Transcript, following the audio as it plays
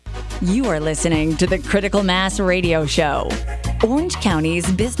You are listening to the Critical Mass Radio Show, Orange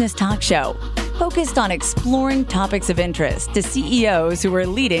County's business talk show, focused on exploring topics of interest to CEOs who are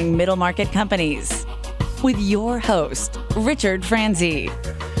leading middle market companies. With your host, Richard Franzi.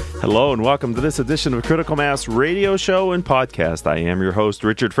 Hello and welcome to this edition of Critical Mass Radio Show and Podcast. I am your host,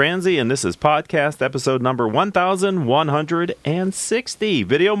 Richard Franzi, and this is podcast episode number 1160.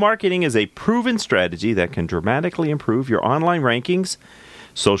 Video marketing is a proven strategy that can dramatically improve your online rankings,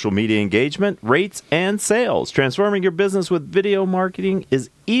 social media engagement, rates, and sales. Transforming your business with video marketing is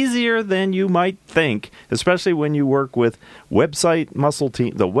easier than you might think, especially when you work with Website Muscle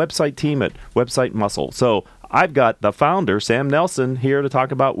team, the website team at Website Muscle. So I've got the founder, Sam Nelson, here to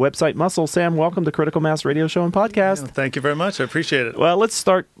talk about Website Muscle. Sam, welcome to Critical Mass Radio Show and Podcast. Thank you very much. I appreciate it. Well, let's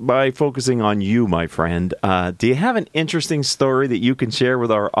start by focusing on you, my friend. Do you have an interesting story that you can share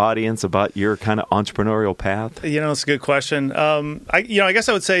with our audience about your kind of entrepreneurial path? You know, it's a good question. I guess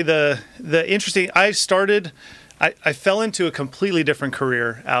I would say the interesting. I fell into a completely different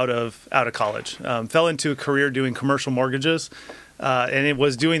career out of college. Fell into a career doing commercial mortgages. And it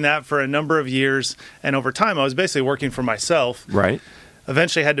was doing that for a number of years. And over time, I was basically working for myself. Right.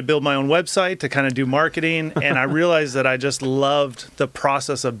 Eventually, I had to build my own website to kind of do marketing. And I realized that I just loved the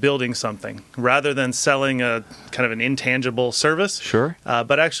process of building something rather than selling a kind of an intangible service. Sure.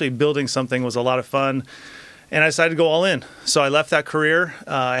 But actually building something was a lot of fun. And I decided to go all in. So I left that career.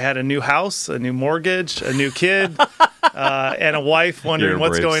 I had a new house, a new mortgage, a new kid, and a wife wondering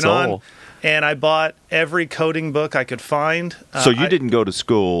what's going on. And I bought every coding book I could find. So you didn't go to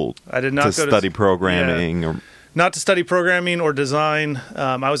school to study programming? Or not to study programming or design.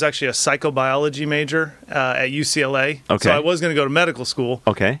 I was actually a psychobiology major at UCLA. Okay. So I was going to go to medical school.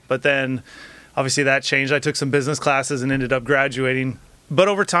 Okay. But then, obviously, that changed. I took some business classes and ended up graduating. But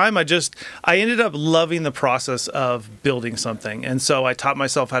over time, I ended up loving the process of building something. And so I taught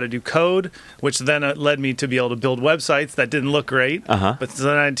myself how to do code, which then led me to be able to build websites that didn't look great. But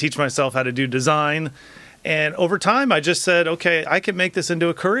then I'd teach myself how to do design. And over time, I just said, okay, I can make this into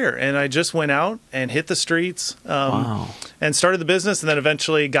a career. And I just went out and hit the streets and started the business, and then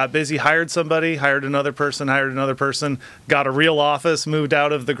eventually got busy, hired somebody, hired another person, got a real office, moved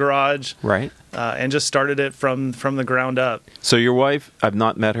out of the garage. Right. And just started it from the ground up. So your wife, I've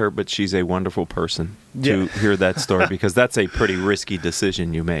not met her, but she's a wonderful person to hear that story, because that's a pretty risky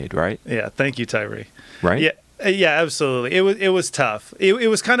decision you made, right? Yeah, thank you, Tyree. Right? Yeah, absolutely. It was tough. It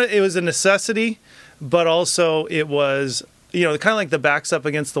was a necessity, but also it was, kind of like the back's up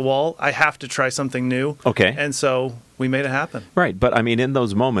against the wall. I have to try something new. Okay. And so we made it happen. Right. But I mean, in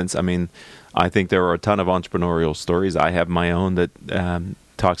those moments, I think there are a ton of entrepreneurial stories. I have my own that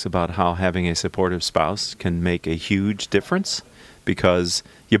talks about how having a supportive spouse can make a huge difference, because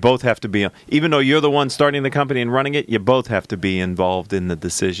you both have to be, even though you're the one starting the company and running it, you both have to be involved in the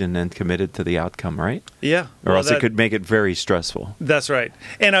decision and committed to the outcome, right? Yeah. Or else it could make it very stressful. That's right.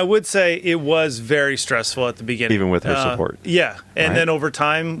 And I would say it was very stressful at the beginning. Even with her support. Yeah. And then over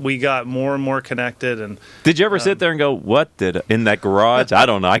time, we got more and more connected. And did you ever sit there and go, in that garage? I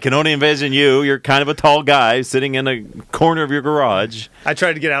don't know. I can only envision you. You're kind of a tall guy sitting in a corner of your garage. I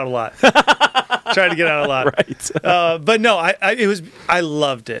tried to get out a lot. Right. But no, I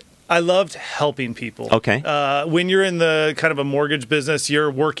loved it. I loved helping people. Okay. When you're in the kind of a mortgage business,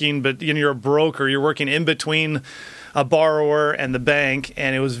 you're working, but you're a broker. You're working in between a borrower and the bank,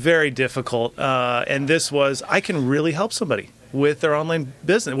 and it was very difficult. And this was, I can really help somebody with their online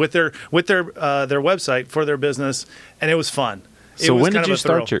business, with their website for their business, and it was fun. So when did you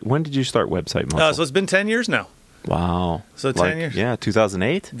start Website Muscle? So it's been 10 years now. Wow. So 10 years. Yeah,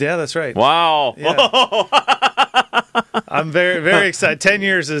 2008? Yeah, that's right. Wow. Yeah. I'm very, very excited. 10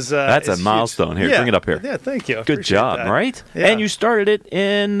 years is that's a milestone. Here, bring it up here. Yeah, thank you. Good job, that. right? Yeah. And you started it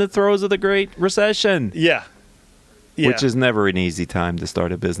in the throes of the Great Recession. Yeah. Which is never an easy time to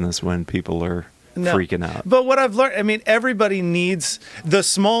start a business when people are freaking out. But what I've learned, everybody needs the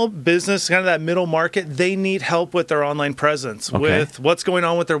small business, kind of that middle market. They need help with their online presence, with what's going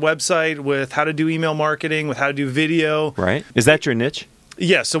on with their website, with how to do email marketing, with how to do video. Right. Is that your niche?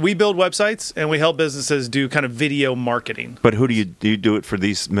 Yeah, so we build websites and we help businesses do kind of video marketing. But who do you do it for?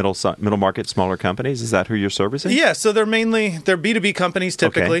 These middle market, smaller companies? Is that who you're servicing? Yeah, so they're B2B companies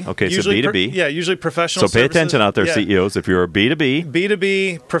typically. Okay, usually so B2B. Usually professional services. So pay attention out there, CEOs, if you're a B2B.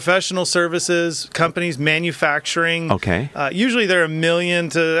 B2B, professional services, companies, manufacturing. Okay. Usually they're $1 million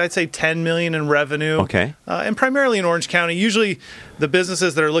to, I'd say, $10 million in revenue. Okay. And primarily in Orange County. Usually the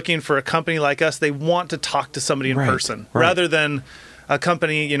businesses that are looking for a company like us, they want to talk to somebody in person rather than a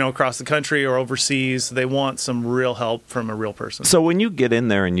company, across the country or overseas, they want some real help from a real person. So when you get in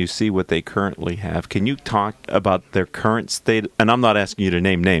there and you see what they currently have, can you talk about their current state? And I'm not asking you to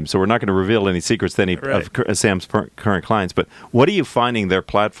name names, so we're not going to reveal any secrets to any of Sam's current clients. But what are you finding their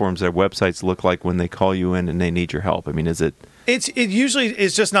platforms, their websites look like when they call you in and they need your help? I mean, is it? It usually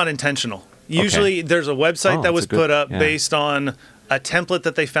is just not intentional. Usually there's a website that was put up based on a template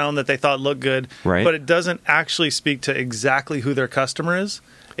that they found that they thought looked good, but it doesn't actually speak to exactly who their customer is.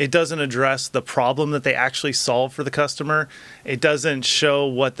 It doesn't address the problem that they actually solve for the customer. It doesn't show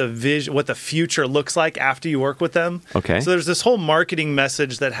what the future looks like after you work with them. Okay. So there's this whole marketing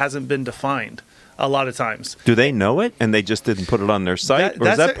message that hasn't been defined a lot of times. Do they know it and they just didn't put it on their site? Or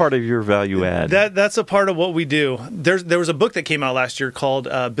is that part of your value add? That's a part of what we do. There was a book that came out last year called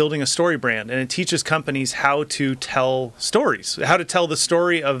Building a Story Brand, and it teaches companies how to tell stories, how to tell the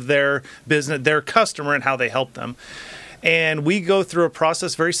story of their business, their customer, and how they help them. And we go through a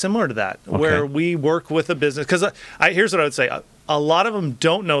process very similar to that, where we work with a business. Because here's what I would say. A lot of them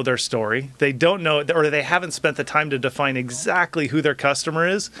don't know their story. They don't know, or they haven't spent the time to define exactly who their customer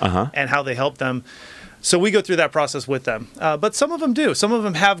is and how they help them. So we go through that process with them. But some of them do. Some of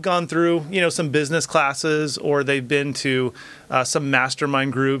them have gone through, some business classes, or they've been to some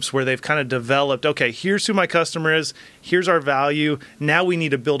mastermind groups where they've kind of developed, okay, here's who my customer is. Here's our value. Now we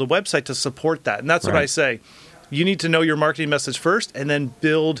need to build a website to support that. And that's what I say. You need to know your marketing message first and then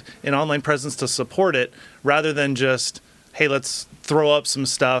build an online presence to support it, rather than just, hey, let's throw up some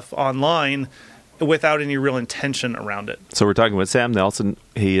stuff online without any real intention around it. So we're talking with Sam Nelson.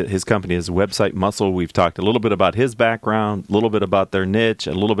 His company is Website Muscle. We've talked a little bit about his background, a little bit about their niche,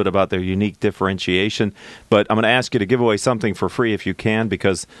 a little bit about their unique differentiation. But I'm going to ask you to give away something for free if you can,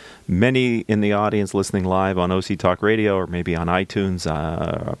 because many in the audience listening live on OC Talk Radio or maybe on iTunes,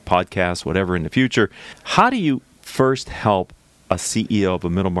 podcasts, whatever in the future. How do you first help a CEO of a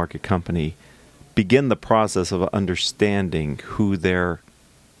middle market company begin the process of understanding who their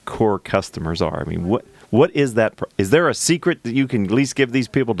core customers are? I mean, what is that? Is there a secret that you can at least give these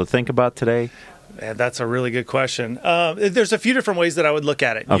people to think about today? Man, that's a really good question. There's a few different ways that I would look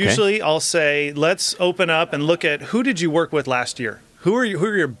at it. Okay. Usually I'll say, let's open up and look at who did you work with last year? Who are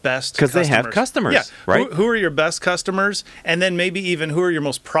your best customers? Because they have customers, right? Who are your best customers? And then maybe even who are your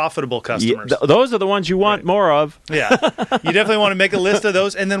most profitable customers? Those are the ones you want more of. Yeah. You definitely want to make a list of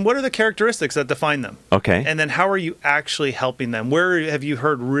those. And then what are the characteristics that define them? Okay. And then how are you actually helping them? Where have you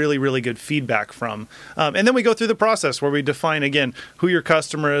heard really, really good feedback from? And then we go through the process where we define, again, who your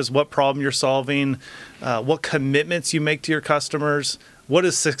customer is, what problem you're solving, what commitments you make to your customers. What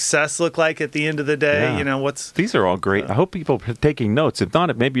does success look like at the end of the day? Yeah. These are all great. I hope people are taking notes. If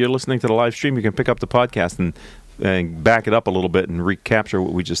not, maybe you're listening to the live stream, you can pick up the podcast and back it up a little bit and recapture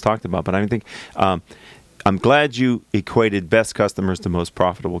what we just talked about. But I think I'm glad you equated best customers to most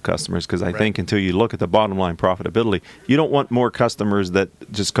profitable customers, because I think until you look at the bottom line profitability, you don't want more customers that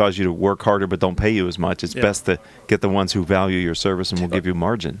just cause you to work harder but don't pay you as much. It's best to get the ones who value your service and will give you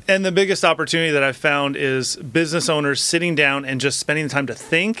margin. And the biggest opportunity that I've found is business owners sitting down and just spending the time to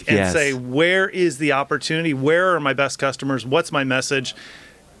think and say, where is the opportunity? Where are my best customers? What's my message?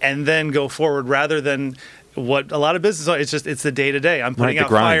 And then go forward, rather than what a lot of business, it's the day-to-day. I'm putting out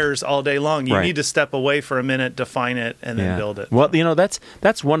fires all day long. You need to step away for a minute, define it, and then build it. Well,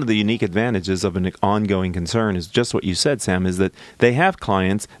 that's one of the unique advantages of an ongoing concern, is just what you said, Sam, is that they have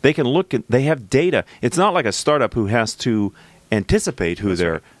clients. They can look at, they have data. It's not like a startup who has to anticipate who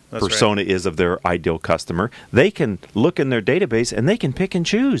their persona is of their ideal customer. They can look in their database and they can pick and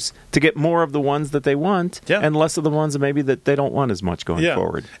choose to get more of the ones that they want and less of the ones that maybe that they don't want as much going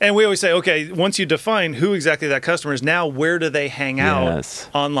forward. And we always say, okay, once you define who exactly that customer is, now where do they hang out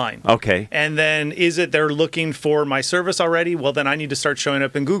online? Okay. And then is it they're looking for my service already? Well, then I need to start showing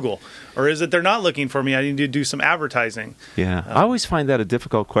up in Google. Or is it they're not looking for me? I need to do some advertising. Yeah. I always find that a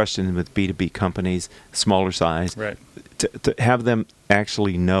difficult question with B2B companies, smaller size, to have them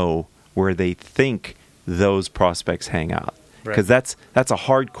actually know where they think those prospects hang out. Because that's a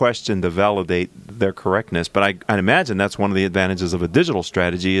hard question to validate their correctness. But I imagine that's one of the advantages of a digital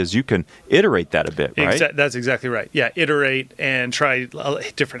strategy is you can iterate that a bit, right? That's exactly right. Yeah, iterate and try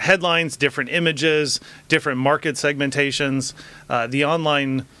different headlines, different images, different market segmentations. The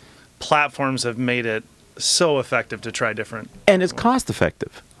online platforms have made it so effective to try different. And it's cost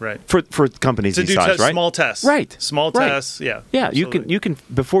effective. For companies to these do size, right? Small tests. Small tests, Yeah, you can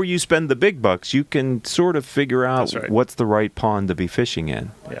before you spend the big bucks, you can sort of figure out what's the right pond to be fishing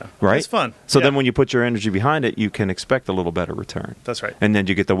in. Yeah. Right? It's fun. So then when you put your energy behind it, you can expect a little better return. That's right. And then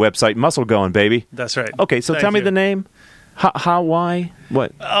you get the website muscle going, baby. That's right. Okay, so tell me the name. How? Why?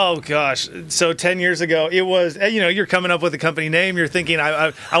 What? Oh gosh! So 10 years ago, it was. You're coming up with a company name. You're thinking,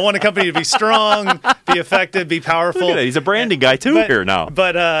 I want a company to be strong, be effective, be powerful. Look at that. He's a branding guy too here now.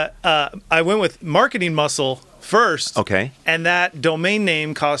 But I went with Marketing Muscle first. Okay. And that domain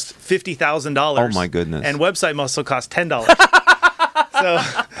name cost $50,000. Oh my goodness! And Website Muscle cost $10.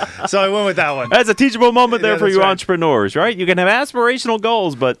 So I went with that one. That's a teachable moment there Yeah, for that's you right. entrepreneurs, right? You can have aspirational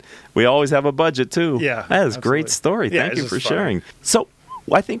goals, but we always have a budget too. Yeah, that is a great absolutely. story. Yeah, Thank it's you for just fun. sharing. So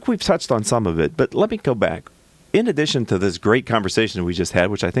I think we've touched on some of it, but let me go back. In addition to this great conversation we just had,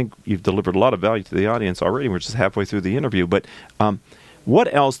 which I think you've delivered a lot of value to the audience already, we're just halfway through the interview, but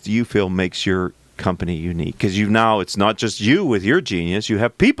what else do you feel makes your company unique? Because it's not just you with your genius, you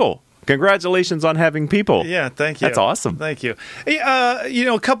have people. Congratulations on having people. Yeah, thank you. That's awesome. Thank you.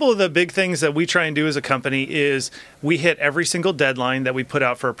 A couple of the big things that we try and do as a company is we hit every single deadline that we put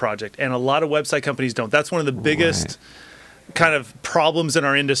out for a project, and a lot of website companies don't. That's one of the biggest kind of problems in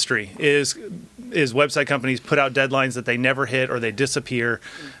our industry is website companies put out deadlines that they never hit or they disappear.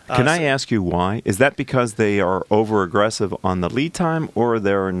 Can I ask you why? Is that because they are over aggressive on the lead time, or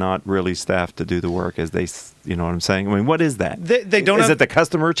they're not really staffed to do the work as they, you know what I'm saying? I mean, what is that? They don't Is have, it the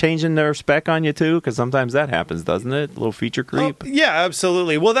customer changing their spec on you too? Because sometimes that happens, doesn't it? A little feature creep. Yeah,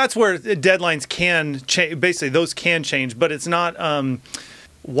 absolutely. Well, that's where deadlines can change. Basically, those can change, but it's not.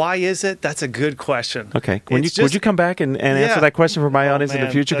 Why is it? That's a good question. Okay. Would you come back and answer Yeah. that question for my audience in the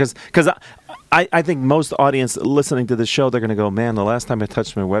man, future? Because I think most audience listening to this show, they're going to go, man, the last time I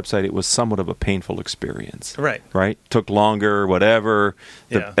touched my website, it was somewhat of a painful experience. Right. Right? Took longer, whatever,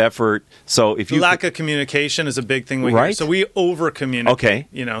 the Yeah. effort. So if you Lack of communication is a big thing we hear. Right. So we over communicate.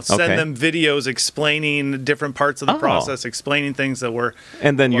 Okay. Send Okay. them videos explaining different parts of the Oh. process, explaining things that we're.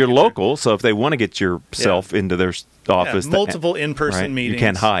 And then you're looking through. local, so if they want to get yourself into their office, multiple in-person right, you meetings.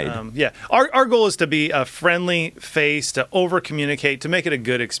 can't hide. Our goal is to be a friendly face, to over-communicate, to make it a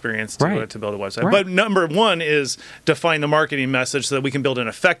good experience to, Right. to build a website. Right. But number one is define the marketing message so that we can build an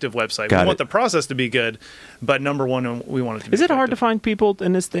effective website. Got we want it. the process to be good, but number one, we want it to be Is it hard to effective. find people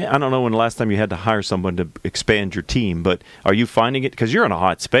in this day? I don't know when the last time you had to hire someone to expand your team, but are you finding it? Because you're in a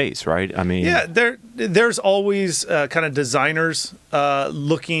hot space, right? I mean, Yeah, there's always kind of designers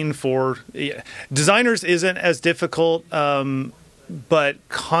looking for. Designers isn't as difficult, but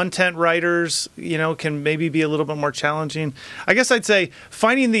content writers, can maybe be a little bit more challenging. I guess I'd say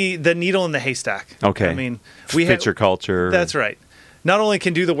finding the needle in the haystack. Okay. I mean, fit your culture. That's right. Not only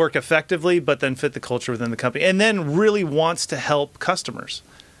can do the work effectively, but then fit the culture within the company, and then really wants to help customers.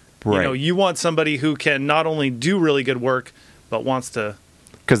 Right. You want somebody who can not only do really good work, but wants to.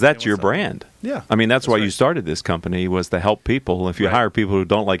 Because that's your what's up. brand. Yeah. I mean, that's why right. you started this company, was to help people. If you Right. hire people who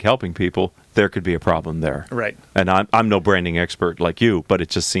don't like helping people, there could be a problem there. Right. And I'm no branding expert like you, but it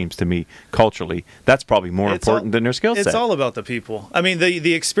just seems to me culturally that's probably more important than their skill set. It's all about the people. I mean,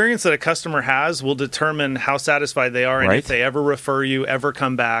 the experience that a customer has will determine how satisfied they are, and Right. if they ever refer you, ever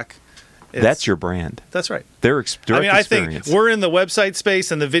come back. That's your brand. That's right. Their direct I experience. think we're in the website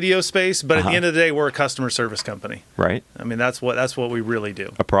space and the video space, but at Uh-huh. the end of the day, we're a customer service company. right. I mean, that's what we really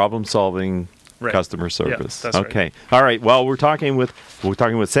do. A problem-solving Right. customer service. that's right. Okay. All right. Well, we're talking with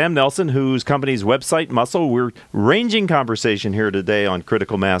Sam Nelson, whose company's Website Muscle. We're ranging conversation here today on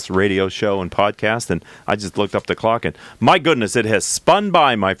Critical Mass Radio Show and podcast. And I just looked up the clock, and my goodness, it has spun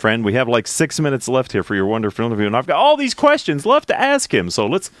by, my friend. We have like 6 minutes left here for your wonderful interview, and I've got all these questions left to ask him. So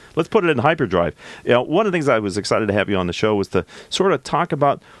let's put it in hyperdrive. One of the things I was excited to have you on the show was to sort of talk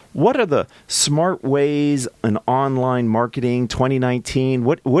about what are the smart ways in online marketing 2019?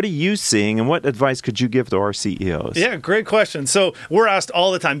 What are you seeing, and what advice could you give to our CEOs? Yeah, great question. So we're asked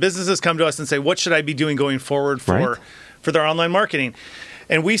all the time. Businesses come to us and say, "What should I be doing going forward for Right. their online marketing?"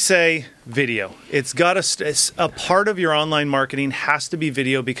 And we say video. It's got a part of your online marketing has to be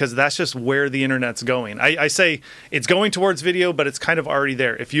video, because that's just where the internet's going. I say it's going towards video, but it's kind of already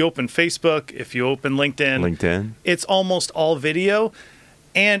there. If you open Facebook, if you open LinkedIn, it's almost all video.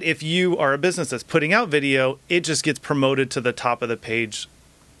 And if you are a business that's putting out video, it just gets promoted to the top of the page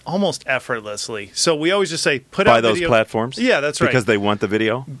almost effortlessly. So we always just say put by out those video. platforms? Yeah, that's right. Because they want the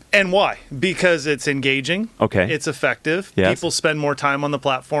video? And why? Because it's engaging. Okay. It's effective. Yes. People spend more time on the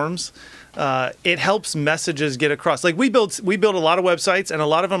platforms. It helps messages get across. Like we build a lot of websites, and a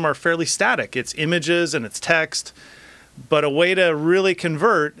lot of them are fairly static. It's images and it's text. But a way to really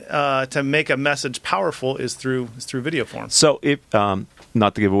convert to make a message powerful is through video form. So if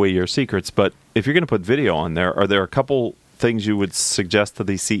not to give away your secrets, but if you're going to put video on there, are there a couple things you would suggest to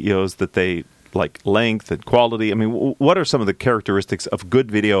these CEOs that they like, length and quality? I mean, what are some of the characteristics of good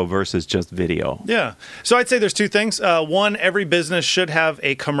video versus just video? Yeah. So I'd say there's two things. One, every business should have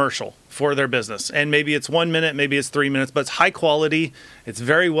a commercial. for their business. And maybe it's 1 minute, maybe it's 3 minutes, but it's high quality. It's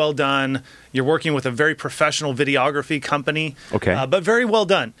very well done. You're working with a very professional videography company, Okay. but very well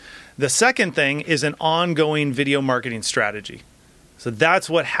done. The second thing is an ongoing video marketing strategy. So that's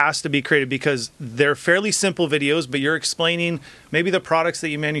what has to be created, because they're fairly simple videos, but you're explaining maybe the products that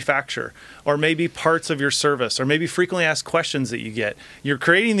you manufacture, or maybe parts of your service, or maybe frequently asked questions that you get. You're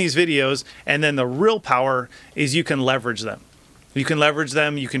creating these videos, and then the real power is you can leverage them. You can leverage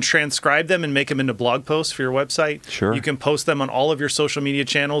them. You can transcribe them and make them into blog posts for your website. Sure. You can post them on all of your social media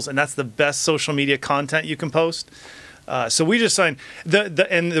channels, and that's the best social media content you can post. So we just signed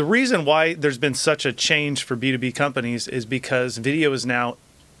and the reason why there's been such a change for B2B companies is because video is now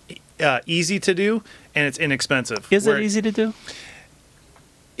easy to do and it's inexpensive. Is it easy to do?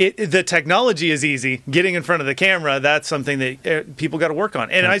 The technology is easy. Getting in front of the camera, that's something that people got to work on.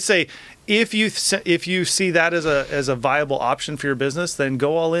 And I say, if you see that as a viable option for your business, then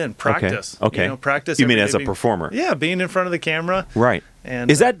go all in. Practice. Okay. Practice. You mean every as day a performer? Yeah, being in front of the camera. Right.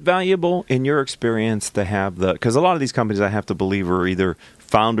 And is that valuable in your experience to have because a lot of these companies, I have to believe, are either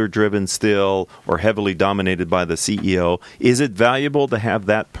founder driven still or heavily dominated by the CEO. Is it valuable to have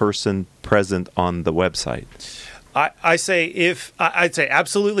that person present on the website? I'd say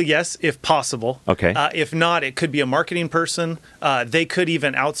absolutely yes, if possible. Okay. If not, it could be a marketing person. They could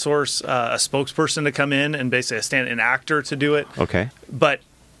even outsource a spokesperson to come in and basically an actor to do it. Okay. But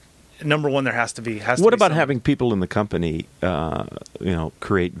number one, there has to be. What about having people in the company,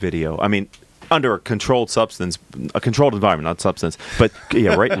 create video? I mean, under a controlled environment, not substance, but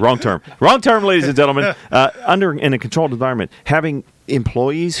yeah, right, wrong term, ladies and gentlemen. In a controlled environment, having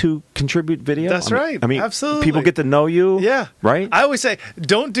employees who contribute video. That's right. I mean, absolutely. People get to know you. Yeah. Right. I always say,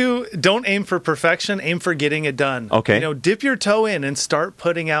 don't aim for perfection. Aim for getting it done. Okay. Dip your toe in and start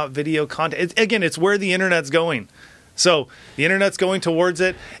putting out video content. It's where the internet's going. So the internet's going towards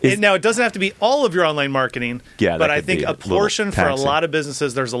it. Now, it doesn't have to be all of your online marketing. Yeah, but I think a portion for a lot of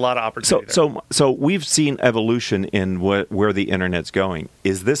businesses, there's a lot of opportunity. So we've seen evolution in where the internet's going.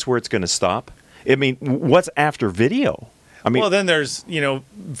 Is this where it's going to stop? I mean, what's after video? I mean, well, then there's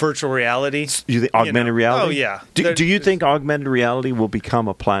virtual reality. Augmented reality. Oh yeah. Do you think augmented reality will become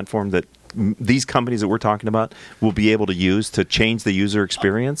a platform that these companies that we're talking about will be able to use to change the user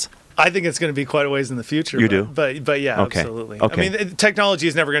experience? I think it's going to be quite a ways in the future. You do? But yeah, okay. Absolutely. Okay. I mean, technology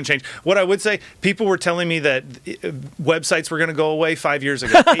is never going to change. What I would say, people were telling me that websites were going to go away 5 years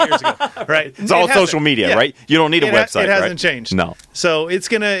ago, 8 years ago, right? It's all social media, right? You don't need a website, It hasn't changed. No. So it's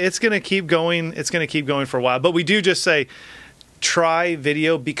gonna keep going. It's going to keep going for a while. But we do just say, try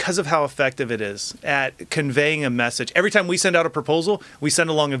video because of how effective it is at conveying a message. Every time we send out a proposal, we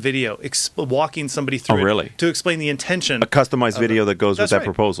send along a video walking somebody through really? to explain the intention. A customized video that goes with that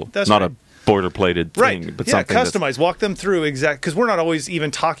proposal. That's not right. a boilerplated thing, but something customized. Walk them through because we're not always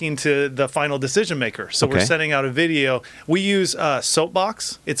even talking to the final decision maker. So we're sending out a video. We use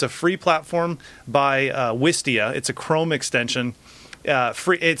Soapbox. It's a free platform by Wistia. It's a Chrome extension.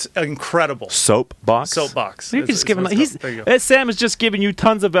 Free. It's incredible. Soapbox. You're just giving. Sam is just giving you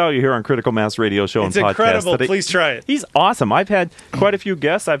tons of value here on Critical Mass Radio Show and podcast. It's incredible. Please try it. He's awesome. I've had quite a few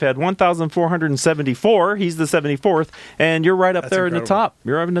guests. I've had 1,474. He's the 74th, and you're right up there in the top.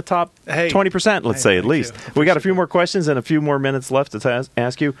 You're in the top 20%. Let's say at least. We got a few more questions and a few more minutes left to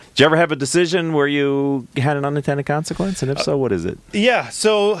ask you. Did you ever have a decision where you had an unintended consequence, and if so, what is it? Yeah.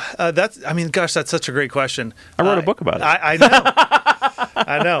 So that's. I mean, gosh, that's such a great question. I wrote a book about it. I know.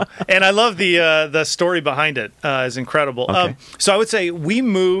 I know. And I love the story behind it. It's incredible. Okay. So I would say we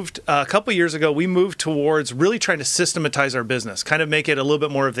moved a couple years ago, we moved towards really trying to systematize our business, kind of make it a little bit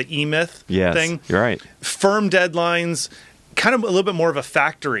more of the E-Myth thing. You're right. Firm deadlines, kind of a little bit more of a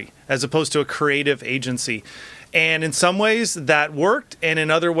factory as opposed to a creative agency. And in some ways that worked, and in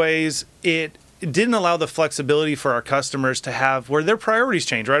other ways it didn't allow the flexibility for our customers to have where their priorities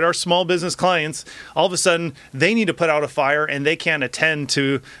change, right? Our small business clients, all of a sudden, they need to put out a fire and they can't attend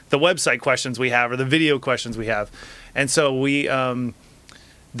to the website questions we have or the video questions we have. And so we,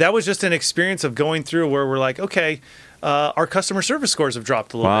 that was just an experience of going through where we're like, okay, our customer service scores have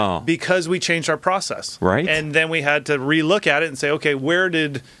dropped a little bit because we changed our process. Right. And then we had to relook at it and say, okay,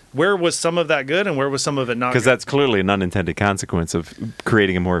 where was some of that good and where was some of it not good? Because that's clearly an unintended consequence of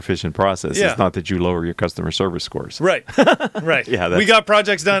creating a more efficient process. Yeah. It's not that you lower your customer service scores. Right. Right. Yeah, we got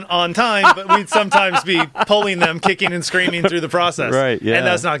projects done on time, but we'd sometimes be pulling them, kicking and screaming through the process. Right. Yeah. And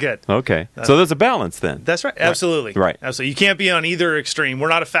that's not good. Okay. So there's a balance then. That's right. Absolutely. Right. Absolutely. You can't be on either extreme. We're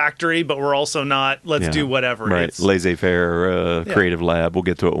not a factory, but we're also not, let's do whatever. Right. Laissez-faire, creative lab. We'll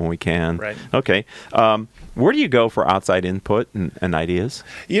get to it when we can. Right. Okay. Where do you go for outside input and ideas?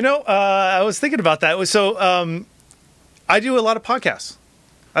 I was thinking about that. So I do a lot of podcasts.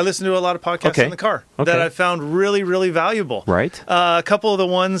 I listen to a lot of podcasts in the car that I found really, really valuable. Right. A couple of the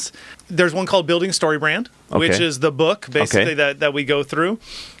ones, there's one called Building Story Brand, which is the book basically that we go through.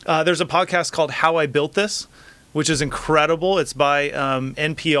 There's a podcast called How I Built This, which is incredible. It's by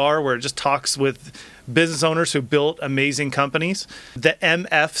NPR, where it just talks with business owners who built amazing companies. The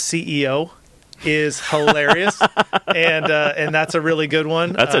MF CEO is hilarious, and that's a really good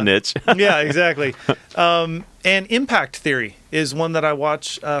one. That's a niche. Yeah, exactly. And Impact Theory is one that I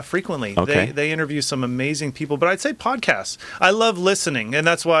watch frequently. They interview some amazing people, but I'd say podcasts. I love listening, and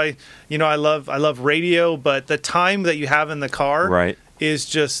that's why I love radio. But the time that you have in the car, is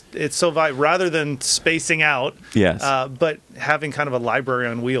just, it's so vital rather than spacing out. Yes. But having kind of a library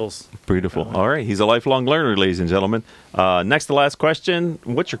on wheels. Beautiful. All right. He's a lifelong learner, ladies and gentlemen. Next to last question.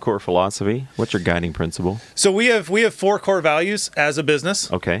 What's your core philosophy? What's your guiding principle? So we have 4 core values as a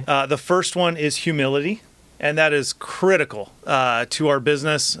business. Okay. The first one is humility. And that is critical to our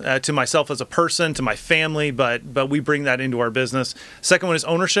business, to myself as a person, to my family, but we bring that into our business. Second one is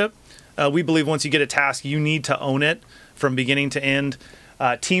ownership. We believe once you get a task, you need to own it from beginning to end.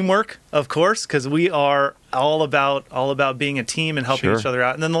 Teamwork, of course, because we are all about being a team and helping each other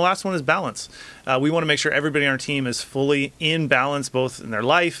out. And then the last one is balance. We want to make sure everybody on our team is fully in balance, both in their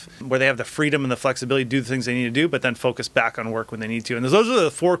life, where they have the freedom and the flexibility to do the things they need to do, but then focus back on work when they need to. And those are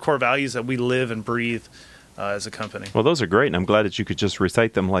the 4 core values that we live and breathe as a company. Well, those are great, and I'm glad that you could just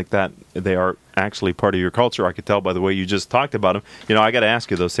recite them like that. They are actually part of your culture. I could tell by the way you just talked about them. I got to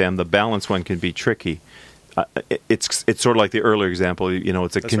ask you, though, Sam, the balance one can be tricky. It's sort of like the earlier example.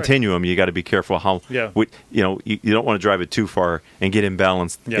 It's a continuum. Right. You got to be careful how. Yeah. You don't want to drive it too far and get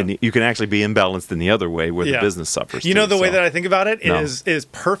imbalanced. Yeah. And you can actually be imbalanced in the other way where the business suffers. The way that I think about it is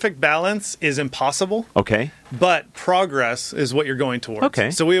perfect balance is impossible. Okay. But progress is what you're going towards.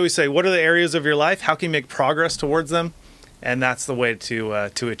 Okay. So we always say, what are the areas of your life? How can you make progress towards them? And that's the way to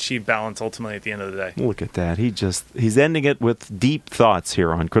achieve balance ultimately at the end of the day. Look at that. He's ending it with deep thoughts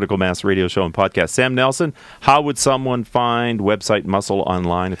here on Critical Mass Radio Show and Podcast. Sam Nelson, how would someone find Website Muscle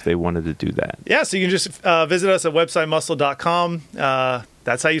online if they wanted to do that? Yeah, so you can just visit us at websitemuscle.com.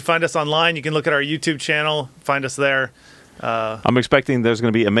 That's how you find us online. You can look at our YouTube channel, find us there. I'm expecting there's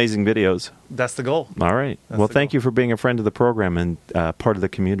going to be amazing videos. That's the goal. All right. Well, thank you for being a friend of the program and part of the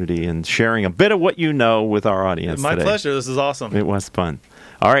community and sharing a bit of what you know with our audience today. My pleasure. This is awesome. It was fun.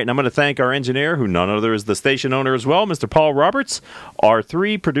 All right, and I'm going to thank our engineer, who none other is the station owner as well, Mr. Paul Roberts, our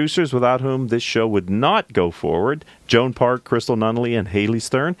 3 producers without whom this show would not go forward, Joan Park, Crystal Nunley, and Haley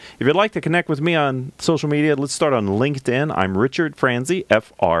Stern. If you'd like to connect with me on social media, let's start on LinkedIn. I'm Richard Franzi,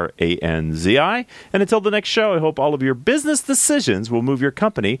 Franzi. And until the next show, I hope all of your business decisions will move your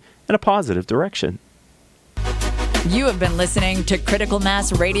company in a positive direction. You have been listening to Critical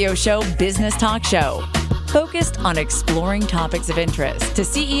Mass Radio Show Business Talk Show, focused on exploring topics of interest to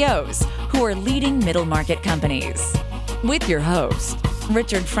CEOs who are leading middle market companies. With your host,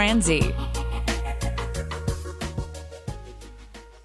 Richard Franzi.